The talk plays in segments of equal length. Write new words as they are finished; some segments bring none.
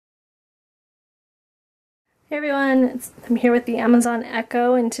Hey everyone, I'm here with the Amazon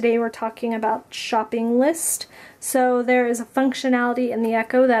Echo, and today we're talking about shopping list. So there is a functionality in the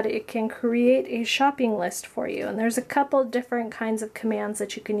Echo that it can create a shopping list for you, and there's a couple different kinds of commands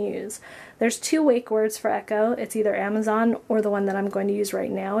that you can use. There's two wake words for Echo. It's either Amazon or the one that I'm going to use right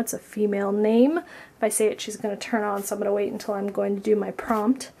now. It's a female name. If I say it, she's going to turn on, so I'm going to wait until I'm going to do my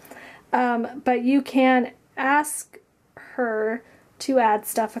prompt. But you can ask her to add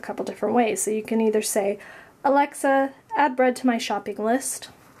stuff a couple different ways. So you can either say, Alexa, add bread to my shopping list.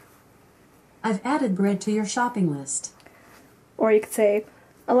 I've added bread to your shopping list. Or you could say,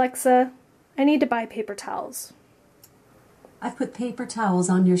 Alexa, I need to buy paper towels. I've put paper towels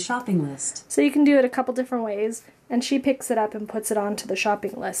on your shopping list. So you can do it a couple different ways, and she picks it up and puts it onto the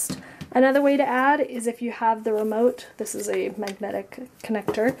shopping list. Another way to add is if you have the remote. This is a magnetic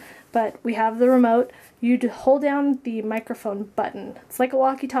connector, but we have the remote. You hold down the microphone button. It's like a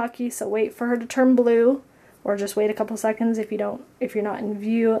walkie-talkie, so wait for her to turn blue, or just wait a couple seconds if you're not in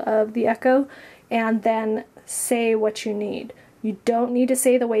view of the Echo, and then say what you need. You don't need to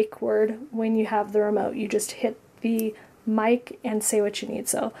say the wake word when you have the remote. You just hit the mic and say what you need.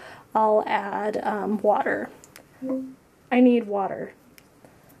 So I'll add water. I need water.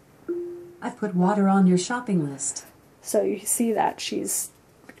 I've put water on your shopping list. So you see that she's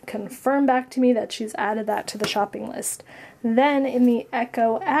confirmed back to me that she's added that to the shopping list. Then in the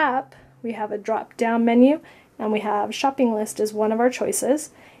Echo app, we have a drop-down menu, and we have shopping list as one of our choices,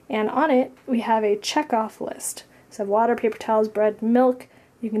 and on it we have a check-off list. So water, paper towels, bread, milk.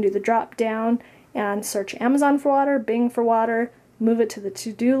 You can do the drop-down and search Amazon for water, Bing for water, move it to the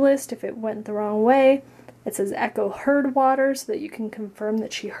to-do list if it went the wrong way. It says Echo heard water so that you can confirm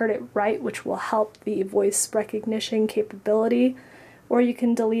that she heard it right, which will help the voice recognition capability. Or you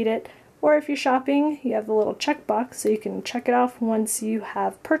can delete it. Or if you're shopping, you have the little checkbox so you can check it off once you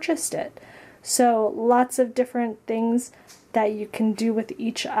have purchased it. So lots of different things that you can do with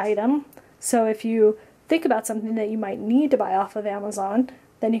each item. So if you think about something that you might need to buy off of Amazon,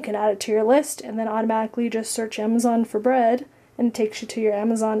 then you can add it to your list and then automatically just search Amazon for bread, and it takes you to your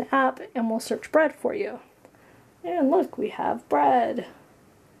Amazon app and will search bread for you. And look, we have bread.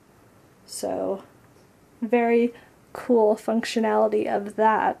 So very cool functionality of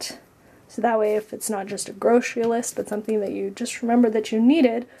that. So that way, if it's not just a grocery list, but something that you just remember that you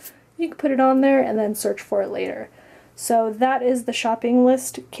needed, you can put it on there and then search for it later. So that is the shopping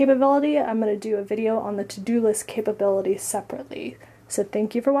list capability. I'm going to do a video on the to-do list capability separately. So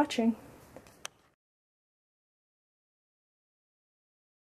thank you for watching.